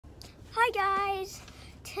Hi guys!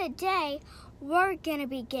 Today we're gonna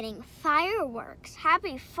be getting fireworks.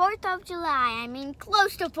 Happy 4th of July. I mean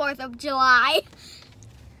close to 4th of July.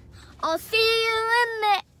 I'll see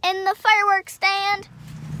you in the fireworks stand.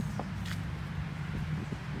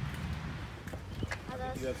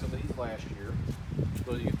 You had some of these last year.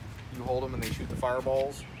 So you hold them and they shoot the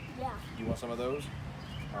fireballs? Yeah. You want some of those?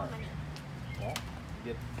 How many? Well,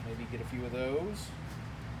 maybe get a few of those.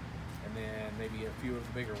 And then maybe a few of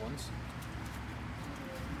the bigger ones.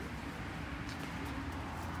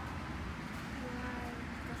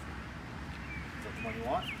 Is that the one you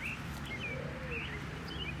want?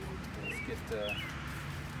 Let's get Okay,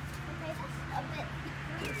 that's a bit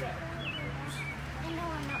British. I know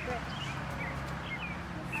I'm not British.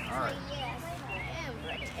 all right. Yes, I am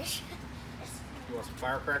British. You want some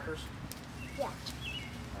firecrackers? Yeah. All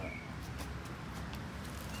right.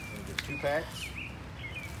 I'm gonna get 2 packs.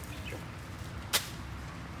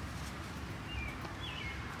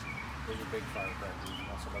 Those are big firecrackers. You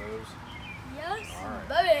want some of those? Yes, All right.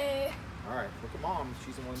 baby. All right. Look at Mom.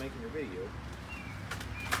 She's the one making your video.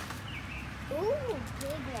 Ooh,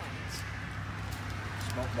 big ones.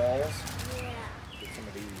 Smoke balls. Yeah. Get some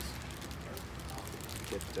of these.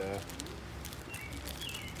 Get a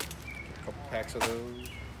couple packs of those.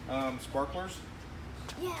 Sparklers.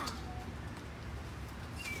 Yeah.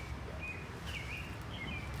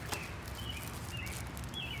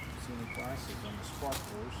 See any prices on the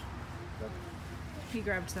sparklers? He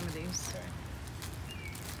grabbed some of these. Okay.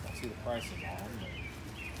 I'll see the prices on them.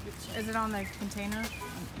 Get some. Is it on the container?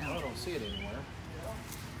 I don't see it anywhere.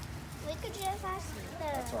 We could just ask the...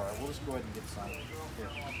 That's all right. We'll just go ahead and get some. Here.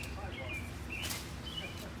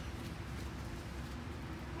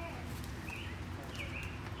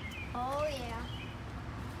 Oh, yeah.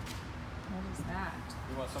 What is that?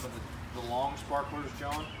 You want some of the long sparklers,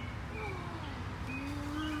 John?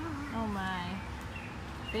 Oh my.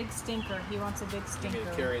 Big stinker. He wants a big You stinker. need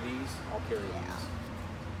to carry these? I'll carry these.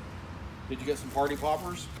 Did you get some party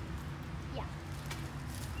poppers? Yeah.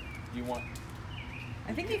 You want?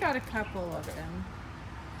 I think he got a couple of Okay. them.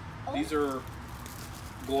 Oh, These are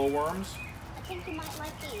glowworms. I think you might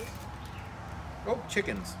like these. Oh,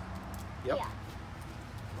 chickens. Yep. Yeah.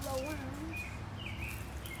 Glowworms.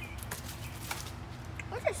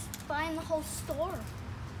 We're just buying the whole store.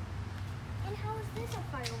 And how is this a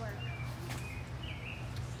firework?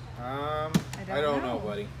 I don't know,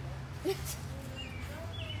 buddy.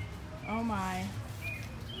 Oh my.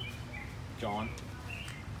 John.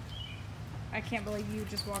 I can't believe you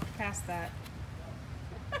just walked past that.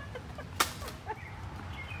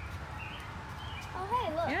 Oh,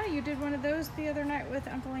 hey, look. Yeah, you did one of those the other night with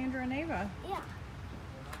Uncle Andrew and Ava. Yeah.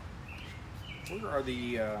 Where are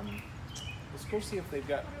the? Let's go see if they've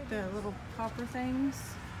got. The little popper things.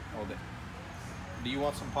 Oh, do you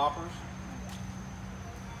want some poppers?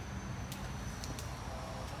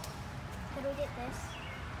 Could we get this?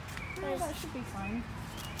 Oh, that should be fine.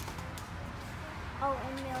 Oh,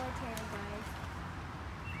 and military guys.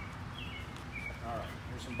 All right.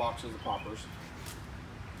 Here's some boxes of poppers.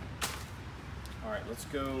 All right. Let's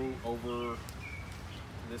go over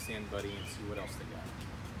this end, buddy, and see what else they got.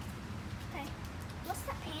 Okay. What's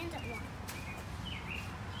the panda one?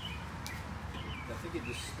 I think it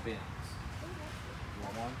just spins. You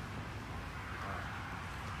want one? All right.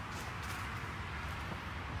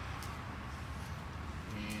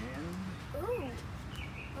 And Ooh.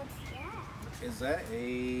 What's that? is that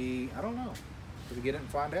a? I don't know. Should we get it and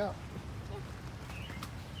find out?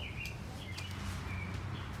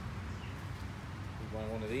 You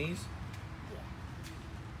want one of these?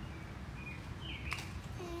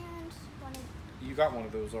 And one of... You got one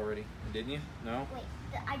of those already, didn't you? No? Wait,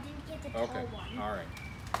 I didn't get the tall Okay. one. All right.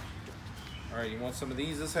 All right. You want some of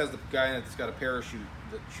these? This has the guy that's got a parachute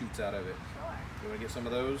that shoots out of it. Sure. You want to get some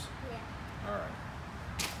of those? Yeah. All right.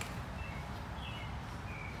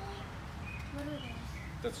 What are those?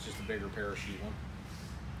 That's just a bigger parachute one.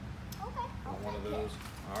 Okay. You want one of those?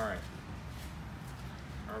 All right.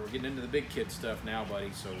 All right. We're getting into the big kid stuff now,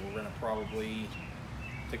 buddy. So we're gonna probably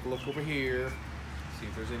take a look over here, see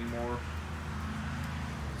if there's any more.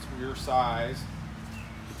 Your size.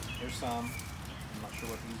 There's some. I'm not sure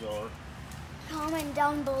what these are. Comment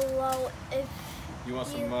down below if You want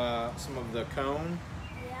some of the cones?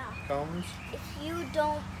 yeah. If you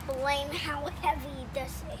don't blame how heavy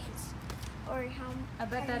this is, or how I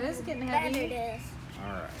bet that is getting bad heavy. it is.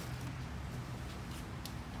 All right.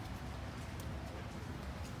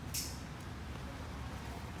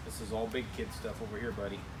 This is all big kid stuff over here,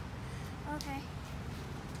 buddy. Okay.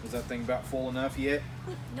 Is that thing about full enough yet?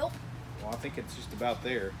 Nope. Well, I think it's just about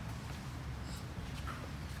there.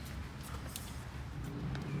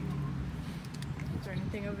 there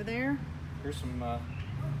anything over there? Here's some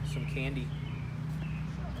candy.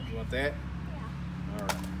 You want that? Yeah. All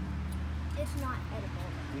right. It's not edible.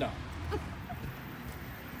 No.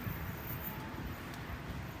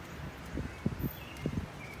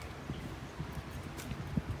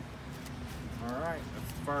 All right,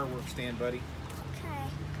 that's the fireworks stand, buddy. Okay.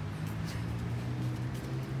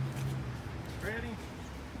 Ready?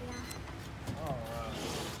 Yeah. All right.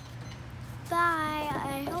 Bye.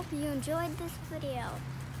 I hope you enjoyed this video.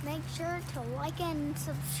 Make sure to like and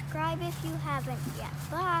subscribe if you haven't yet.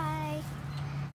 Bye.